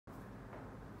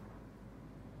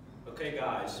Okay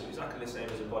guys, so exactly the same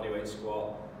as a bodyweight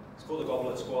squat. It's called a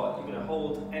goblet squat. You're going to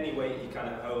hold any weight you can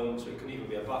at home, so it can even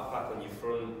be a backpack on your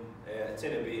front, a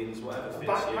tin of beans, whatever fits you.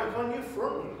 Backpack on your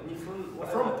front? On your front, a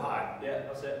front pack? Yeah,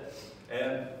 that's it.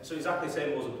 So exactly the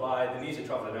same rules apply. The knees are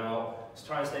travelling out. Just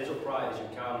try and stay as upright as you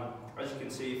can. As you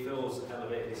can see, Phil's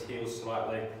elevated his heels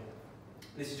slightly.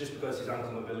 This is just because his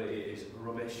ankle mobility is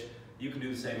rubbish. You can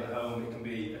do the same at home. It can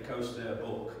be a coaster, a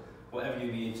book, whatever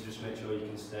you need to just make sure you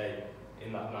can stay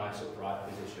in that nice upright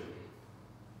position.